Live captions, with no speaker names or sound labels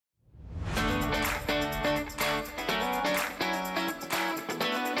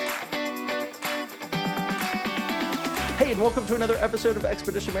and welcome to another episode of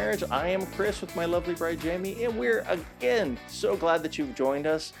Expedition Marriage. I am Chris with my lovely bride Jamie, and we're again so glad that you've joined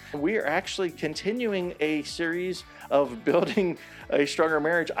us. We are actually continuing a series of building a stronger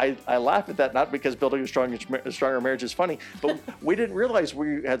marriage. I laugh at that, not because building a stronger marriage is funny, but we didn't realize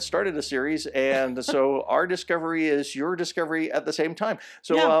we had started a series, and so our discovery is your discovery at the same time.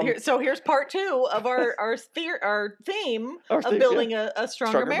 So so here's part two of our theme of building a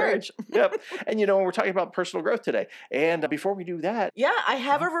stronger marriage. Yep. And we're talking about personal growth today. And before we do that, I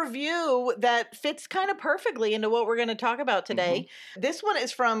have a review that fits kind of perfectly into what we're going to talk about today. Mm-hmm. This one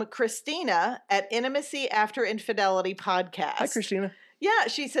is from Christina at Intimacy After Infidelity podcast. Hi, Christina. Yeah,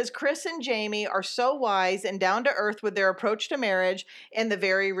 she says, Chris and Jamie are so wise and down to earth with their approach to marriage and the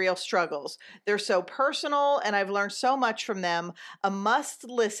very real struggles. They're so personal, and I've learned so much from them. A must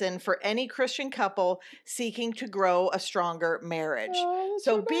listen for any Christian couple seeking to grow a stronger marriage.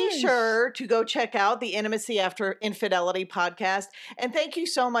 So be sure to go check out the Intimacy After Infidelity podcast. And thank you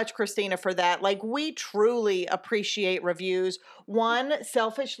so much, Christina, for that. We truly appreciate reviews. One,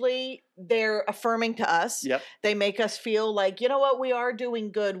 selfishly, they're affirming to us. Yep. They make us feel like, you know what, we are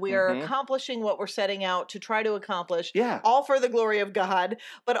doing good. We are accomplishing what we're setting out to try to accomplish. Yeah. All for the glory of God.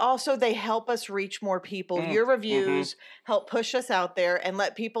 But also they help us reach more people. Your reviews help push us out there and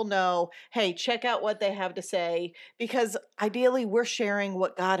let people know, hey, check out what they have to say. Because ideally we're sharing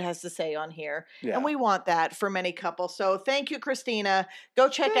what God has to say on here. Yeah. And we want that for many couples. So thank you, Christina. Go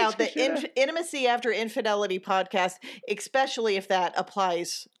check out the Intimacy After Infidelity podcast, especially if that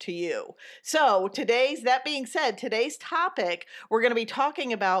applies to you. So that being said, today's topic we're going to be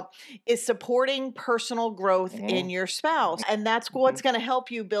talking about is supporting personal growth in your spouse. And that's what's going to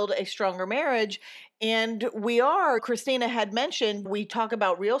help you build a stronger marriage. And Christina had mentioned, we talk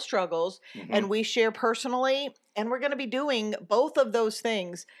about real struggles and we share personally, and we're going to be doing both of those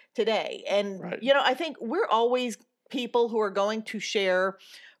things today. And, I think we're always people who are going to share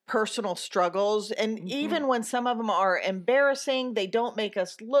personal struggles. And even when some of them are embarrassing, they don't make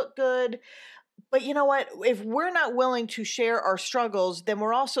us look good. But you know what? If we're not willing to share our struggles, then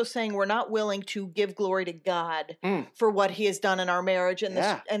we're also saying we're not willing to give glory to God for what He has done in our marriage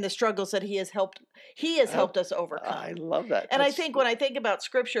and the struggles that He has helped us overcome. I love that. And I think when I think about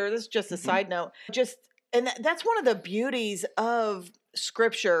Scripture, this is just a side note, that's one of the beauties of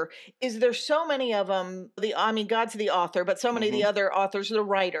Scripture is there's so many of them. God's the author, but so many of the other authors, the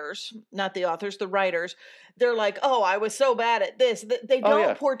writers, not the authors, the writers, they're like, oh, I was so bad at this. They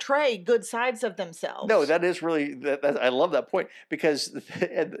don't portray good sides of themselves. No, that is really, I love that point because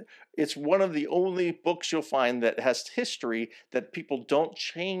it's one of the only books you'll find that has history that people don't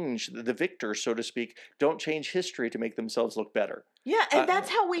change, the victor, so to speak, don't change history to make themselves look better. Yeah, and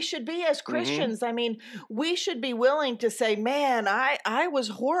that's how we should be as Christians. We should be willing to say, man, I was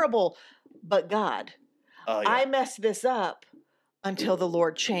horrible, but God, I messed this up until the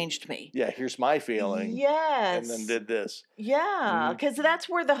Lord changed me. Yeah, here's my feeling. Yes. And then did this. Yeah, because that's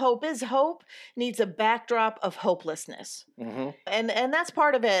where the hope is. Hope needs a backdrop of hopelessness. And that's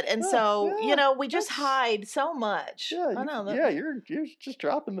part of it. And we just hide so much. Yeah, I know. You're just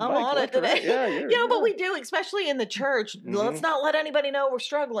dropping the I'm mic on it today. Right? Yeah, but we do, especially in the church. Let's not let anybody know we're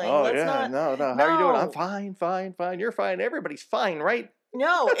struggling. Oh, No. How are you doing? I'm fine. You're fine. Everybody's fine, right?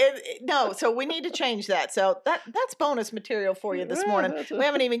 No. So we need to change that. So that's bonus material for you this morning. We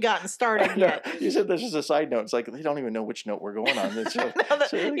haven't even gotten started yet. You said this is a side note. It's like they don't even know which note we're going on. I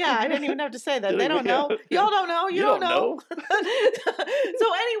didn't even have to say that. They don't know. Y'all don't know. You don't know.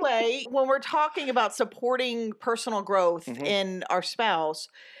 So anyway, when we're talking about supporting personal growth in our spouse,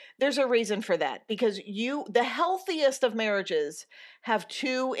 there's a reason for that because the healthiest of marriages have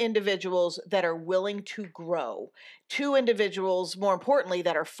two individuals that are willing to grow, two individuals, more importantly,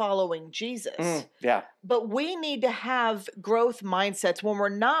 that are following Jesus. Yeah. But we need to have growth mindsets. When we're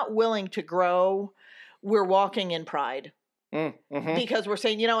not willing to grow, we're walking in pride. Because we're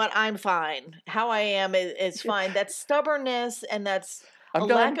saying, you know what, I'm fine. How I am is fine. That's stubbornness and that's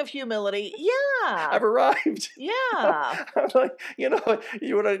lack of humility. Yeah. I've arrived. Yeah. I'm like,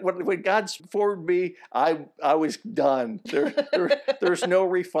 when God formed me, I was done. There's no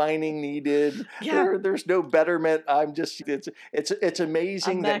refining needed. Yeah. There's no betterment. I'm just, it's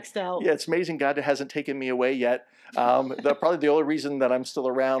amazing. I'm maxed out. Yeah, it's amazing God hasn't taken me away yet. Probably the only reason that I'm still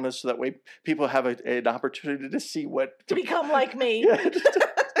around is so that way people have an opportunity to see to become like me.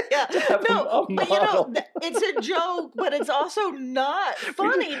 Yeah. But it's a joke, but it's also not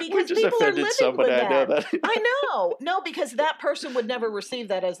funny because people are living with that. I know that. I know. No, because that person would never receive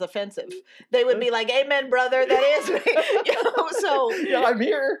that as offensive. They would be like, "Amen, brother, that is me." So yeah, I'm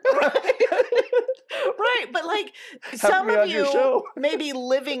here. Right, but like Have some me of on your you show. may be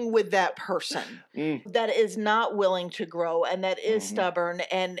living with that person that is not willing to grow and that is stubborn,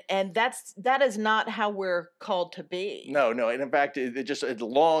 and that is not how we're called to be. No, no. And in fact, it just a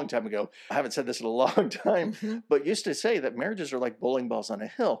long time ago, I haven't said this in a long time, but used to say that marriages are like bowling balls on a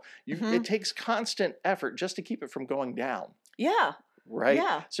hill. It takes constant effort just to keep it from going down. Yeah. Right?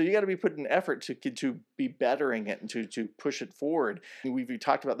 Yeah. So you got to be putting effort to be bettering it and to push it forward. We've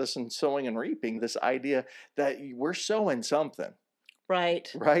talked about this in sowing and reaping, this idea that we're sowing something.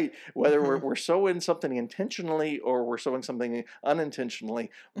 Right. Right. Whether we're sowing something intentionally or we're sowing something unintentionally,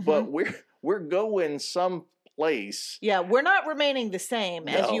 but we're going some place. Yeah, we're not remaining the same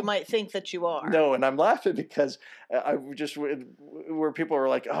as you No. might think that you are. No, and I'm laughing because I just where people are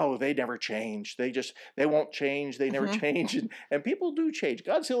like, oh, they never change. They won't change. They never change. And people do change.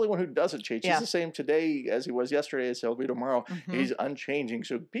 God's the only one who doesn't change. Yeah. He's the same today as he was yesterday, as he'll be tomorrow. He's unchanging.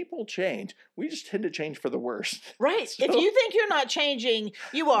 So people change. We just tend to change for the worst. Right. So, if you think you're not changing,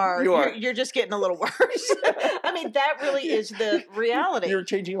 you are. You're just getting a little worse. I mean, that really is the reality. You're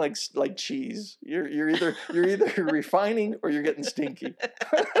changing like cheese. You're either refining or you're getting stinky.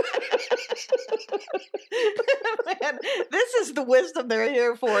 Man, this is the wisdom they're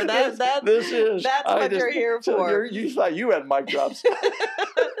here for. That's what you're here for. You thought you had mic drops.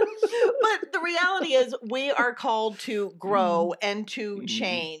 But the reality is we are called to grow and to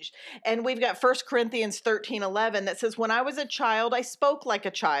change. And we've got 1 Corinthians 13:11 that says, when I was a child, I spoke like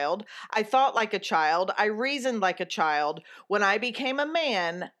a child. I thought like a child. I reasoned like a child. When I became a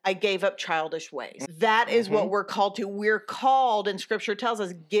man, I gave up childish ways. That is what we're called to. We're called, and scripture tells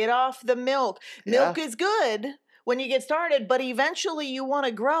us, get off the milk. Milk is good when you get started, but eventually you want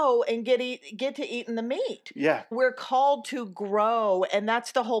to grow and get to eating the meat. Yeah. We're called to grow, and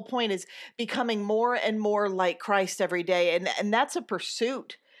that's the whole point, is becoming more and more like Christ every day. And that's a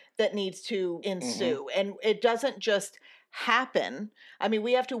pursuit that needs to ensue. And it doesn't just happen. I mean,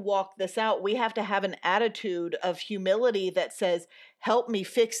 we have to walk this out. We have to have an attitude of humility that says, help me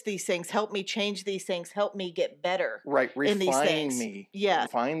fix these things, help me change these things, help me get better. Right, in these refine things. me. Yeah.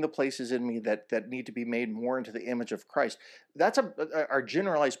 Find the places in me that need to be made more into the image of Christ. That's our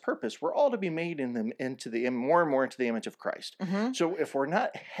generalized purpose. We're all to be made more and more into the image of Christ. So if we're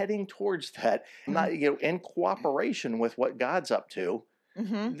not heading towards that, not in cooperation with what God's up to,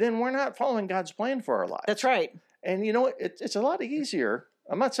 then we're not following God's plan for our lives. That's right. And you know what? It's a lot easier.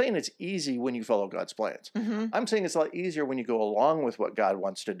 I'm not saying it's easy when you follow God's plans. I'm saying it's a lot easier when you go along with what God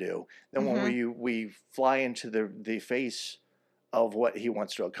wants to do than when we fly into the face of what he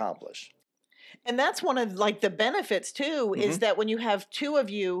wants to accomplish. And that's one of like the benefits too, is that when you have two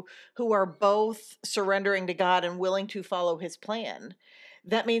of you who are both surrendering to God and willing to follow his plan,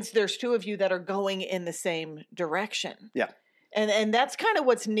 that means there's two of you that are going in the same direction. Yeah. And that's kind of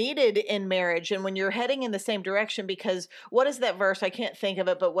what's needed in marriage. And when you're heading in the same direction, because what is that verse? I can't think of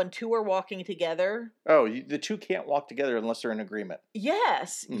it, but when two are walking together. Oh, the two can't walk together unless they're in agreement.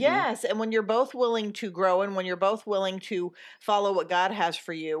 Yes, yes. And when you're both willing to grow and when you're both willing to follow what God has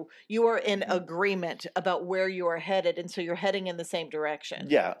for you, you are in agreement about where you are headed. And so you're heading in the same direction.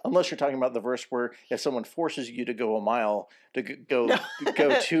 Yeah, unless you're talking about the verse where if someone forces you to go a mile, to go the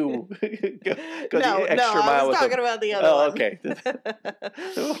extra mile. I was talking about the other one. Okay.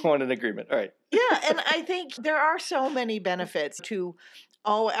 One in agreement. All right. Yeah, and I think there are so many benefits to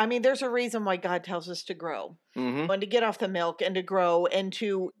there's a reason why God tells us to grow and to get off the milk and to grow and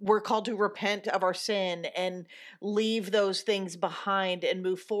we're called to repent of our sin and leave those things behind and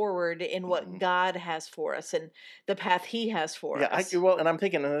move forward in what God has for us and the path he has for us. And I'm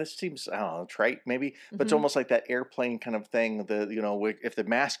thinking, and this seems, I don't know, trite maybe, but it's almost like that airplane kind of thing. If the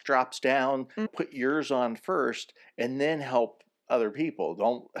mask drops down, put yours on first and then help other people.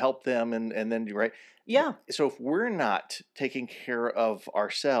 Don't help them and then right. Yeah. So if we're not taking care of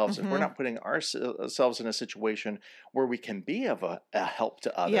ourselves, if we're not putting ourselves in a situation where we can be of a help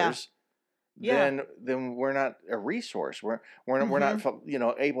to others, then we're not a resource. We're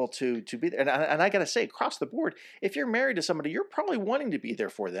not able to be there. And I got to say, across the board, if you're married to somebody, you're probably wanting to be there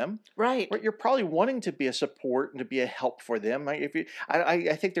for them. Right. You're probably wanting to be a support and to be a help for them.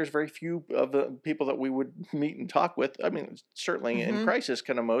 I think there's very few of the people that we would meet and talk with. I mean, certainly in crisis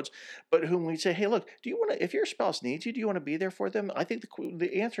kind of modes, but whom we say, hey, look, do you want to? If your spouse needs you, do you want to be there for them? I think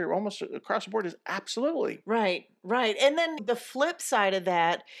the answer almost across the board is absolutely. Right. Right. And then the flip side of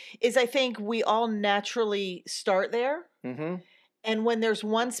that is, I think we all naturally start there. And when there's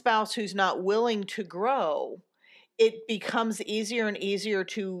one spouse who's not willing to grow, it becomes easier and easier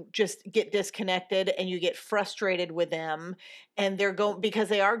to just get disconnected, and you get frustrated with them, and they're going because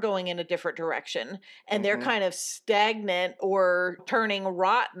they are going in a different direction, and they're Hmm. kind of stagnant or turning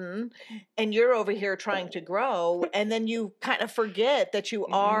rotten, and you're over here trying to grow, and then you kind of forget that you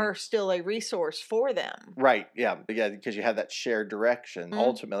are still a resource for them. Right. Yeah. Yeah. Because you have that shared direction Mhm.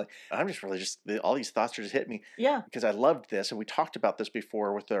 ultimately. I'm just really all these thoughts are just hit me Yeah. because I loved this. And we talked about this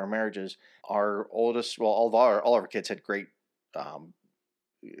before with our marriages. Our oldest, well, all of our kids had um,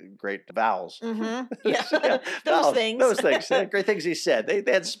 great vowels. Mhm. Yeah. Yeah, Those vowels, things. those things, great things he said.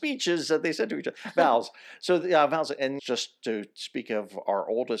 They had speeches that they said to each other. Vowels. So the vowels, and just to speak of our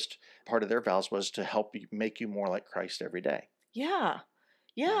oldest, part of their vows was to help you, make you more like Christ every day. Yeah. Mm-hmm.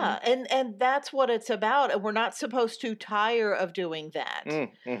 Yeah, and that's what it's about, and we're not supposed to tire of doing that,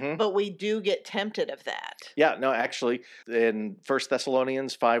 Mm-hmm. but we do get tempted of that. Yeah, no, actually, in First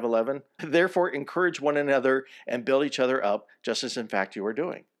Thessalonians 5:11, therefore encourage one another and build each other up, just as in fact you are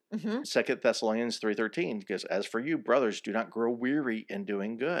doing. Mhm. Second Thessalonians 3:13, because as for you, brothers, do not grow weary in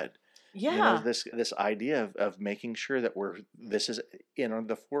doing good. Yeah. This idea of making sure that this is in on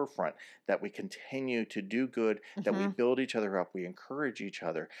the forefront, that we continue to do good, that we Mhm. build each other up, we encourage each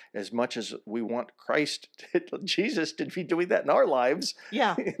other as much as we want Jesus to be doing that in our lives.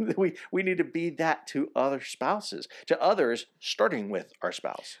 Yeah. We need to be that to other spouses, to others, starting with our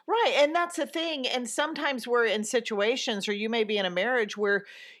spouse. Right, and that's the thing, and sometimes we're in situations, or you may be in a marriage where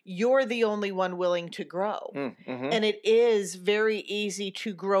you're the only one willing to grow. Mm-hmm. And it is very easy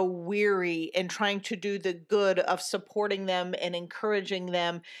to grow weary in trying to do the good of supporting them and encouraging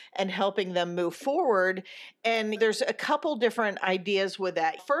them and helping them move forward. And there's a couple different ideas with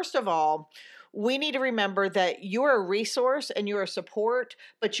that. First of all, we need to remember that you're a resource and you're a support,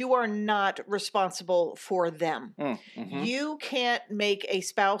 but you are not responsible for them. Mm-hmm. You can't make a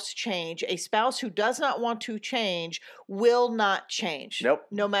spouse change. A spouse who does not want to change will not change. Nope.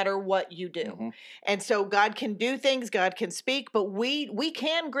 No matter what you do. Mm-hmm. And so God can do things, God can speak, but we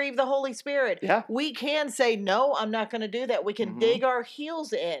can grieve the Holy Spirit. Yeah. We can say, no, I'm not going to do that. We can Mm-hmm. dig our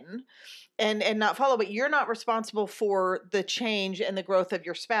heels in and not follow, but you're not responsible for the change and the growth of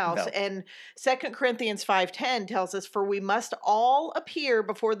your spouse. No. And 2 Corinthians 5:10 tells us, for we must all appear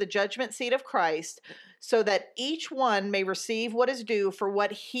before the judgment seat of Christ, so that each one may receive what is due for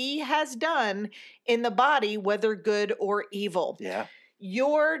what he has done in the body, whether good or evil. Yeah.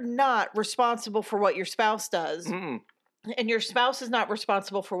 You're not responsible for what your spouse does, Mm. and your spouse is not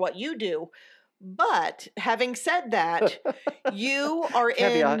responsible for what you do. But having said that, you are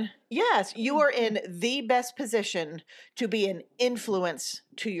Caveat. you are in the best position to be an influence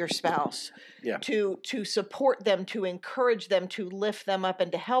to your spouse, Yeah. to support them, to encourage them, to lift them up,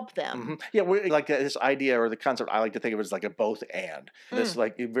 and to help them. Mm-hmm. Yeah, we like this idea or the concept. I like to think of it as like a both and. This Mm.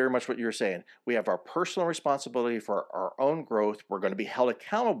 like very much what you're saying. We have our personal responsibility for our own growth. We're going to be held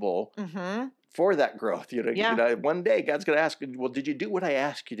accountable Mm-hmm. for that growth. Yeah. One day God's going to ask, well, did you do what I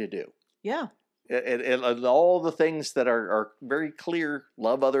asked you to do? Yeah. And all the things that are very clear: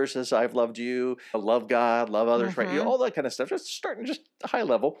 love others as I've loved you, love God, love others, right? Mhm. All that kind of stuff. Just starting just high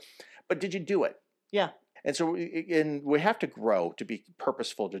level, but did you do it? Yeah. And so we have to grow to be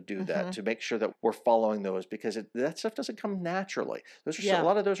purposeful to do that, Mhm. to make sure that we're following those, because that stuff doesn't come naturally. Those are Yeah. a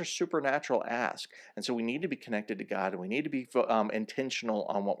lot of those are supernatural asks, and so we need to be connected to God, and we need to be intentional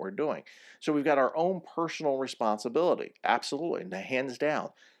on what we're doing. So we've got our own personal responsibility, absolutely, hands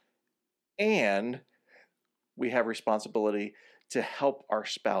down, and we have responsibility to help our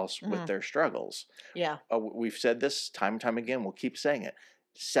spouse with Mhm. their struggles. Yeah. We've said this time and time again. We'll keep saying it.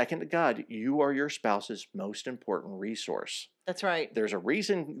 Second to God, you are your spouse's most important resource. That's right. There's a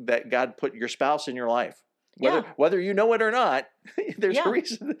reason that God put your spouse in your life. Yeah. Whether you know it or not, there's Yeah. a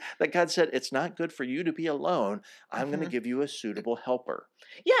reason that God said it's not good for you to be alone. I'm going to Mhm. give you a suitable helper.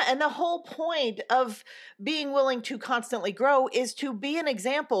 Yeah, and the whole point of being willing to constantly grow is to be an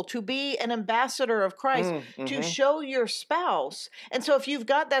example, to be an ambassador of Christ, to Mm-hmm. show your spouse. And so if you've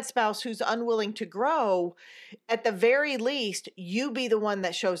got that spouse who's unwilling to grow, at the very least, you be the one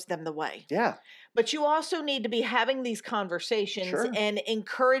that shows them the way. Yeah. But you also need to be having these conversations Sure. and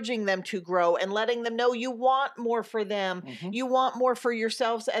encouraging them to grow and letting them know you want more for them. Mm-hmm. You want more for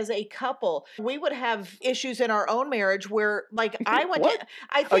yourselves as a couple. We would have issues in our own marriage where, like, I went What? to,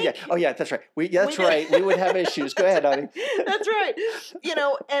 I think. Oh yeah, that's right. That's did- right. We would have issues. Go ahead, honey. That's right.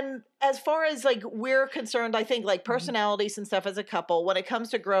 And as far as like we're concerned, I think like Mm-hmm. personalities and stuff as a couple, when it comes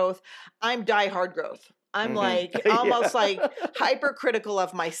to growth, I'm diehard growth. I'm like almost like hypercritical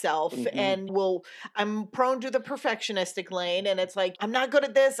of myself and I'm prone to the perfectionistic lane. And it's like, I'm not good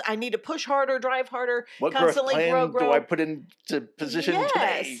at this. I need to push harder, drive harder, What constantly growth plan grow. do I put into position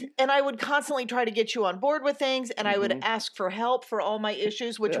today? And I would constantly try to get you on board with things. And I would Mhm. ask for help for all my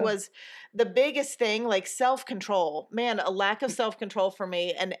issues, which Yeah. was the biggest thing, like self-control. Man, a lack of self-control for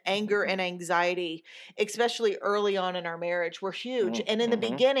me and anger and anxiety, especially early on in our marriage, were huge. And in the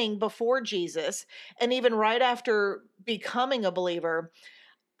Mhm. beginning, before Jesus, and even right after becoming a believer,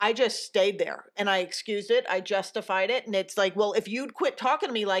 I just stayed there and I excused it. I justified it. And it's like, well, if you'd quit talking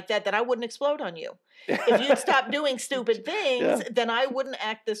to me like that, then I wouldn't explode on you. If you'd stop doing stupid things, Yeah. then I wouldn't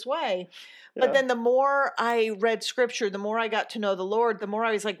act this way. But Yeah. then the more I read scripture, the more I got to know the Lord, the more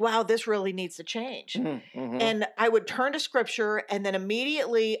I was like, wow, this really needs to change. Mhm. And I would turn to scripture and then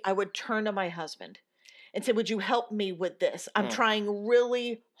immediately I would turn to my husband and say, would you help me with this? I'm trying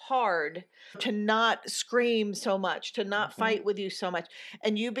really hard to not scream so much, to not fight with you so much.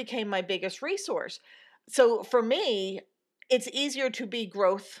 And you became my biggest resource. So for me, it's easier to be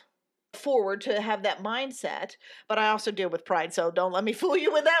growth forward, to have that mindset, but I also deal with pride, so don't let me fool you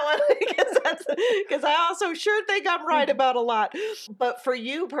with that one because I also sure think I'm right about a lot. But for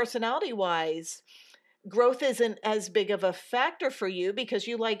you, personality wise, growth isn't as big of a factor for you because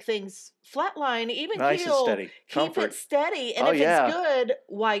you like things flatline, even Nice and keel, steady. keep Comfort. it steady. And Oh, if yeah. it's good,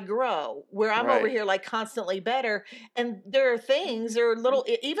 why grow? Where I'm over Right. here like constantly better. And there are things, there are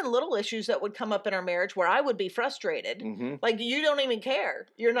even little issues that would come up in our marriage where I would be frustrated. Mhm. Like you don't even care.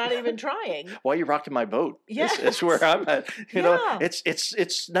 You're not even trying. Why are you rocking my boat? Yes. Is where I'm at. You know, Yeah.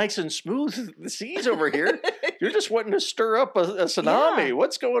 it's nice and smooth. The seas over here. You're just wanting to stir up a tsunami. Yeah.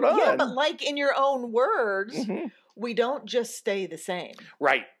 What's going on? Yeah, but like in your own words, Mhm. we don't just stay the same.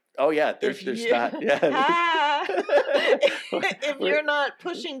 Right. Oh yeah. There's not. Yeah. If you're not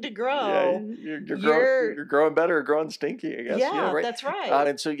pushing to Yeah, grow, you're growing better or growing stinky, I guess. yeah, Right. that's right.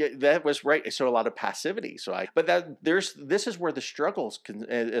 And so that was right. So a lot of passivity. But this is where the struggles can,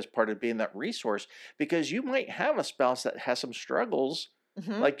 as part of being that resource, because you might have a spouse that has some struggles.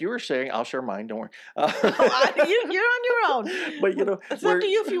 Like you were saying, I'll share mine. Don't worry. You're on your own. But you know, it's up to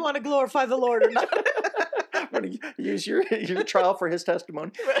you if you want to glorify the Lord or not. want to use your trial for His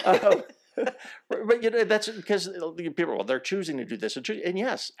testimony. But you know, that's because people, well, they're choosing to do this, and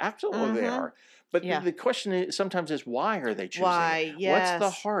yes, absolutely they are. But the question sometimes is, why are they choosing? Why? Yes. What's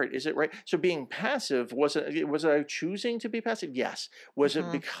the heart? Is it right? So being passive, was I choosing to be passive? Yes. Was it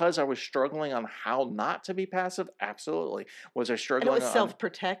because I was struggling on how not to be passive? Absolutely. Was I struggling? And it was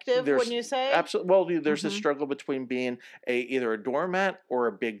self-protective, wouldn't you say? Absolutely. Well, there's this struggle between being either a doormat or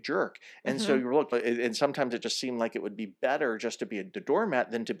a big jerk, and so you look, and sometimes it just seemed like it would be better just to be a doormat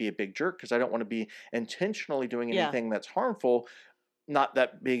than to be a big jerk, because I don't want to be intentionally doing anything that's harmful. Not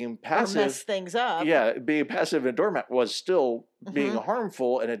that being passive or mess things up. Yeah, being passive and doormat was still being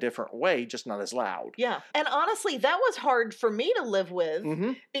harmful in a different way, just not as loud. Yeah. And honestly, that was hard for me to live with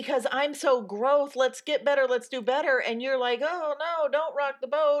because I'm so growth, let's get better, let's do better. And you're like, oh no, don't rock the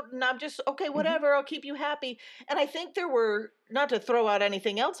boat. And I'm just, okay, whatever, I'll keep you happy. And I think there were, not to throw out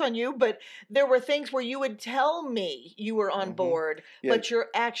anything else on you, but there were things where you would tell me you were on board, but your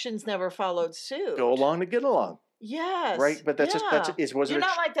actions never followed suit. Go along to get along. Yes. Right, but that's you're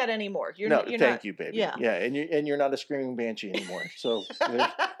not like that anymore. You're no, you're thank not, you, baby. Yeah, yeah, and you're not a screaming banshee anymore. So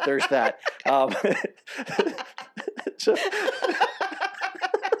there's that. So,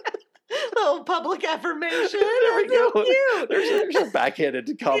 little public affirmation. There we so go. Cute. There's a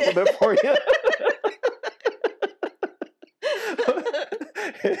backhanded compliment for you.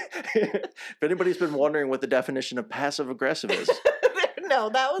 If anybody's been wondering what the definition of passive aggressive is. No,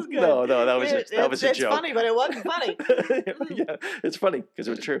 that was good. No, that was a joke. It's funny, but it wasn't funny. Yeah, it's funny because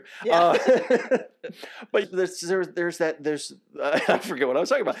it was true. Yeah. But there's I forget what I was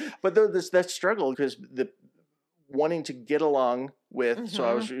talking about. But there's that struggle because the wanting to get along with. So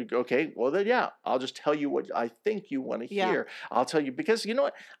I was okay. Well, then I'll just tell you what I think you want to hear. I'll tell you because you know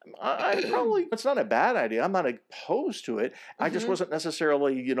what, I probably it's not a bad idea. I'm not opposed to it. I just wasn't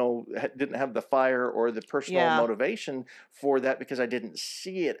necessarily didn't have the fire or the personal motivation for that because I didn't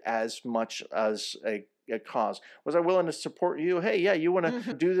see it as much as a cause. Was I willing to support you? Hey, you want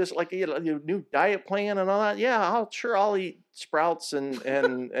to do this like your new diet plan and all that? Yeah, I'll eat sprouts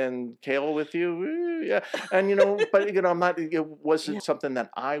and kale with you. Yeah, and but I'm not. It wasn't something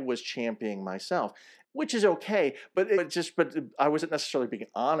that I was championing myself, which is okay. But I wasn't necessarily being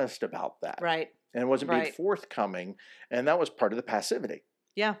honest about that, right? And it wasn't being forthcoming, and that was part of the passivity.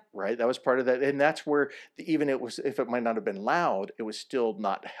 Yeah. right? That was part of that. And that's where even it was, if it might not have been loud, it was still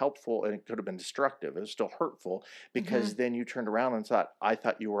not helpful and it could have been destructive. It was still hurtful Hmm. because then you turned around and thought, I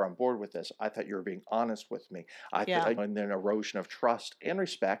thought you were on board with this. I thought you were being honest with me. Yeah. And then erosion of trust and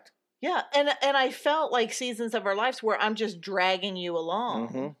respect. Yeah. And I felt like seasons of our lives where I'm just dragging you Hmm.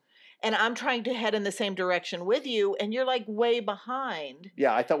 along and I'm trying to head in the same direction with you and you're like way behind.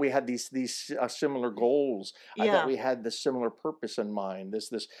 Yeah, I thought we had these similar goals. I thought Yeah. we had this similar purpose in mind.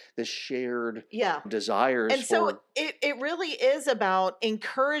 This shared Yeah. desires And so for. it really is about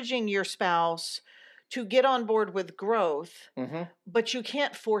encouraging your spouse to get on board with growth, Hmm. but you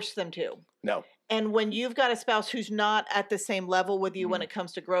can't force them to. No. And when you've got a spouse who's not at the same level with you when Mm. it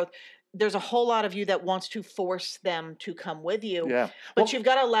comes to growth, there's a whole lot of you that wants to force them to come with you. Yeah. But Well, you've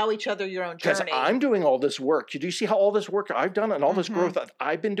got to allow each other your own because journey. I'm doing all this work. Do you see how all this work I've done and all this Mhm. growth that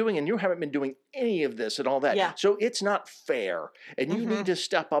I've been doing, and you haven't been doing any of this and all that? Yeah. So it's not fair, and you Mhm. need to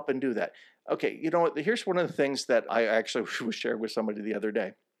step up and do that. Okay, you know what? Here's one of the things that I actually was sharing with somebody the other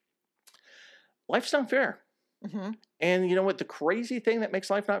day. Life's not fair. Mhm. And you know what? The crazy thing that makes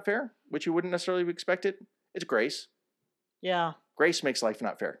life not fair, which you wouldn't necessarily expect it, it's grace. Yeah. Grace makes life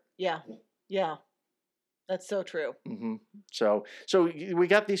not fair. Yeah. Yeah. That's so true. Hmm. So we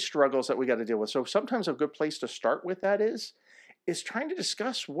got these struggles that we got to deal with. So sometimes a good place to start with that is trying to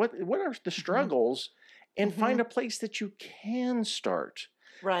discuss what are the Mhm. struggles and find Mhm. a place that you can start.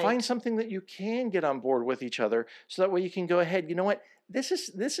 Find Right. something that you can get on board with each other, so that way you can go ahead. You know what? This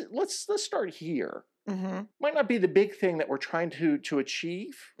is let's start here. Mhm. Might not be the big thing that we're trying to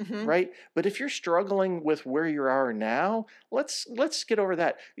achieve, Mhm. right? But if you're struggling with where you are now, let's get over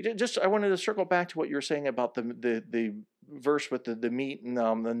that. Just I wanted to circle back to what you were saying about the verse with the meat and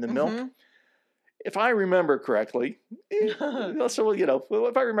the milk. Mhm. If I remember correctly, so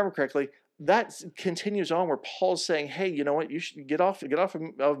if I remember correctly, that continues on where Paul's saying, "Hey, you know what? You should get off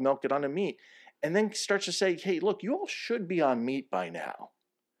of milk, get on to meat," and then starts to say, "Hey, look, you all should be on meat by now."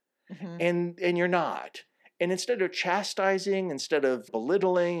 Mhm. And you're not. And instead of chastising, instead of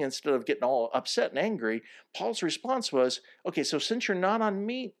belittling, instead of getting all upset and angry, Paul's response was, okay, so since you're not on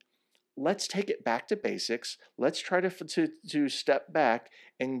meat, let's take it back to basics. Let's try to step back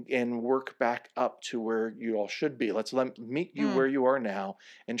and work back up to where you all should be. Let's meet you Mm. where you are now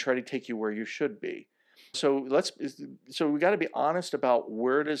and try to take you where you should be. So we got to be honest about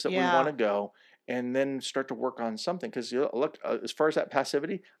where it is that we want to Yeah. go, and then start to work on something. Because look, as far as that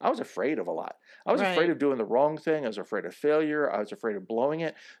passivity, I was afraid of a lot. I was afraid Right. of doing the wrong thing. I was afraid of failure. I was afraid of blowing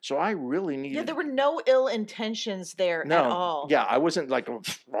it. So I really Yeah, needed. there were no ill intentions there at No, all. yeah, I wasn't like, "Oh,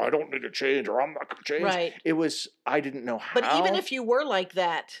 I don't need to change or I'm not going to change." Right. It was, I didn't know But even how. if you were like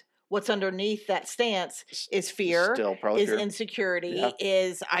that, what's underneath that stance S- is fear, Still probably is fear. Yeah. insecurity,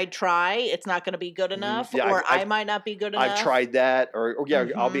 is I try, it's not going to be good enough, Yeah, or I might not be good I've enough. tried that, or yeah,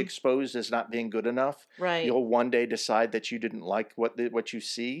 I'll be Mhm. exposed as not being good enough. Right. You'll one day decide that you didn't like what you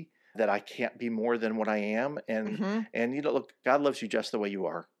see, that I can't be more than what I am, Mhm. and look, God loves you just the way you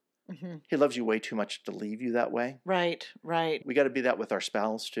are. Mhm. He loves you way too much to leave you that way. Right. Right. We got to be that with our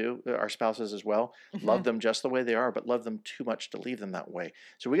spouse too, our spouses as well. Love Mhm. them just the way they are, but love them too much to leave them that way.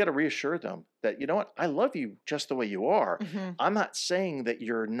 So we got to reassure them that, you know what, I love you just the way you are. Mhm. I'm not saying that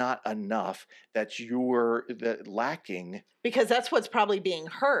you're not enough, that you're lacking. Because that's what's probably being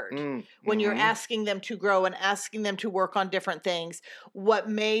heard when you're Mhm. asking them to grow and asking them to work on different things. What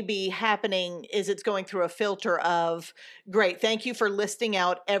may be happening is it's going through a filter of, great, thank you for listing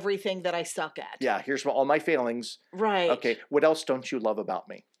out everything that I suck at. Yeah, here's all my failings. Right. Okay, what else don't you love about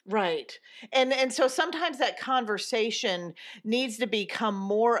me? Right. And so sometimes that conversation needs to become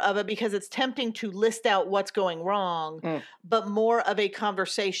more of a, because it's tempting to list out what's going wrong, Mm, but more of a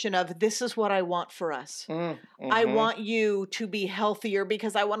conversation of, this is what I want for us. I mhm. want you to be healthier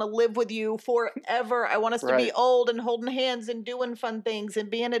because I want to live with you forever. I want us to be Right. old and holding hands and doing fun things and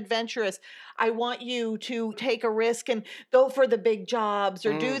being adventurous. I want you to take a risk and go for the big jobs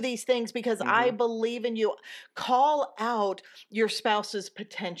or do Mm, these things because I mhm. believe in you. Call out your spouse's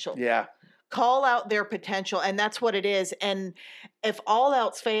potential. Yeah. Call out their potential. And that's what it is. And if all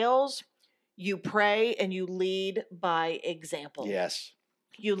else fails, you pray and you lead by example. Yes.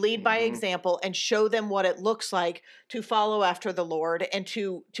 You lead by Mhm. example and show them what it looks like to follow after the Lord and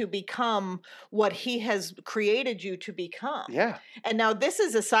to become what he has created you to become. Yeah. And now this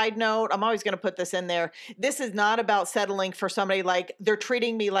is a side note. I'm always going to put this in there. This is not about settling for somebody like they're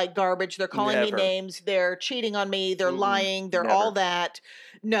treating me like garbage. They're calling me Never. names. They're cheating on me. They're Mm-mm. lying. They're Never. all that.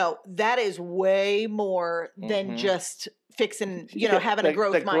 No, that is way more than Mhm. just fixing, having a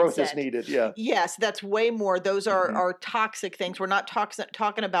growth the mindset. growth is needed. Yeah. Yes, that's way more. Those are toxic things. We're not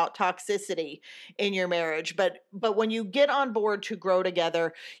talking about toxicity in your marriage, but when you get on board to grow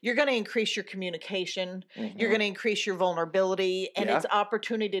together, you're going to increase your communication. You're going to increase your vulnerability, and it's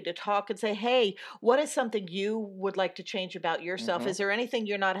opportunity to talk and say, hey, what is something you would like to change about yourself? Is there anything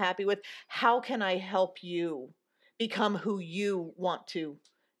you're not happy with? How can I help you become who you want to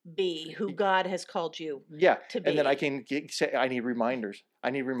be, who God has called you to be? And then I can say, I need reminders.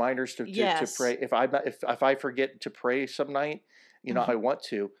 I need reminders to pray. If I forget to pray some night, I want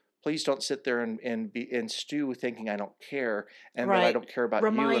to. Please don't sit there and stew thinking I don't care and that I don't care about you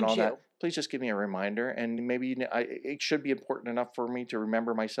and all that. Please just give me a reminder, and maybe it should be important enough for me to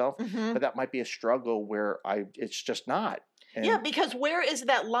remember myself. But that might be a struggle where it's just not. Because where is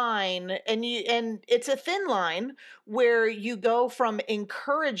that line? And it's a thin line where you go from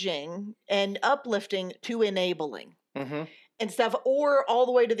encouraging and uplifting to enabling. And stuff, or all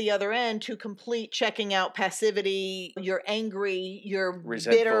the way to the other end to complete checking out passivity. You're angry, you're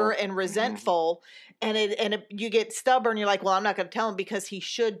bitter and resentful, and you get stubborn. You're like, well, I'm not going to tell him because he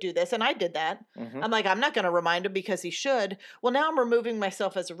should do this, and I did that. I'm like, I'm not going to remind him because he should. Well, now I'm removing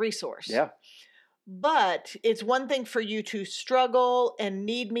myself as a resource. But it's one thing for you to struggle and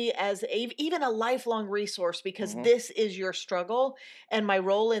need me as even a lifelong resource because this is your struggle. And my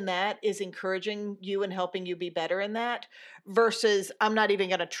role in that is encouraging you and helping you be better in that versus I'm not even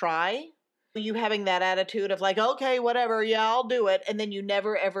going to try. You having that attitude of like, okay, whatever. Yeah, I'll do it. And then you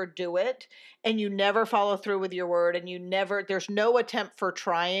never, ever do it. And you never follow through with your word. And there's no attempt for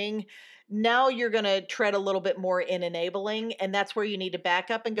trying. Now you're going to tread a little bit more in enabling. And that's where you need to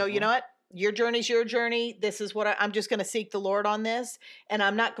back up and go, you know what? Your journey's your journey. This is what I'm just going to seek the Lord on this. And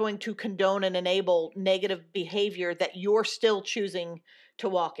I'm not going to condone and enable negative behavior that you're still choosing to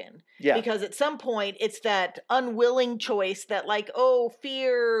walk in. Because at some point it's that unwilling choice that like,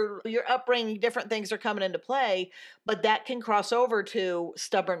 fear, your upbringing, different things are coming into play, but that can cross over to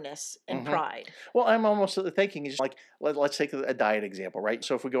stubbornness and pride. Well, I'm almost thinking is like, let's take a diet example, right?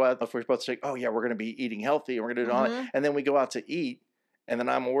 So if we go out, if we're supposed to say, we're going to be eating healthy and we're going to do all that, and then we go out to eat, and then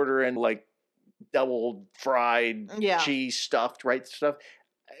I'm ordering like double fried cheese stuffed, right? Stuff.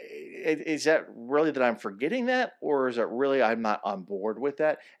 Is that really that I'm forgetting that, or is it really I'm not on board with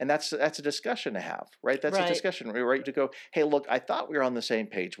that? And that's a discussion to have, right? That's a discussion, right? To go, hey, look, I thought we were on the same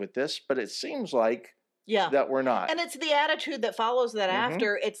page with this, but it seems like that we're not. And it's the attitude that follows that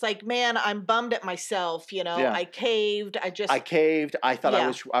after. It's like, man, I'm bummed at myself. I caved. I caved. I thought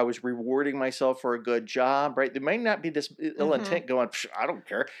I was rewarding myself for a good job, right? There may not be this ill intent going, I don't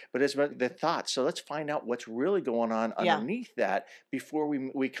care, but it's the thought. So let's find out what's really going on underneath that before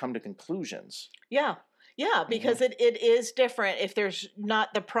we come to conclusions. Yeah, because it is different if there's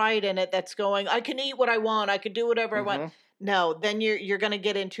not the pride in it that's going, I can eat what I want. I can do whatever I want. No, then you're going to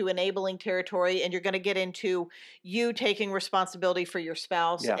get into enabling territory, and you're going to get into you taking responsibility for your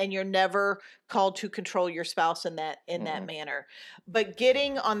spouse, and you're never called to control your spouse in that manner. But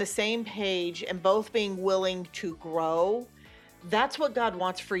getting on the same page and both being willing to grow, that's what God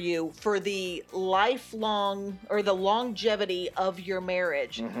wants for you for the lifelong or the longevity of your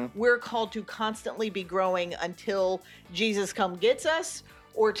marriage. We're called to constantly be growing until Jesus gets us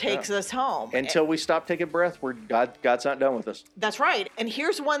or takes us home. Until we stop taking breath, God's not done with us. That's right. And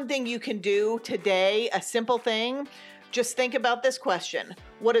here's one thing you can do today, a simple thing. Just think about this question.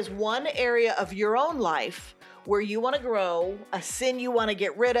 What is one area of your own life where you want to grow, a sin you want to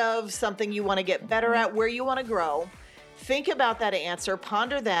get rid of, something you want to get better at, where you want to grow? Think about that answer,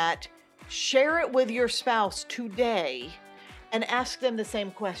 ponder that, share it with your spouse today, and ask them the same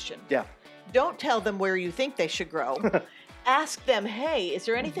question. Don't tell them where you think they should grow. Ask them, hey, is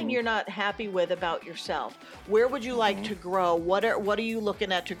there anything you're not happy with about yourself? Where would you like to grow? What are you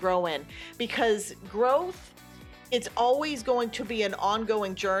looking at to grow in? Because growth, it's always going to be an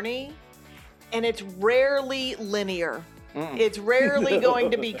ongoing journey, and it's rarely linear. It's rarely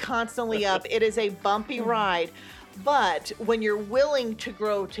going to be constantly up. It is a bumpy ride. But when you're willing to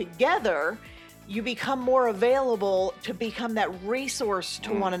grow together, you become more available to become that resource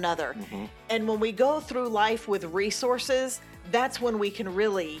to one another. And when we go through life with resources, that's when we can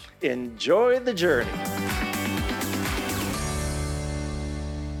really enjoy the journey.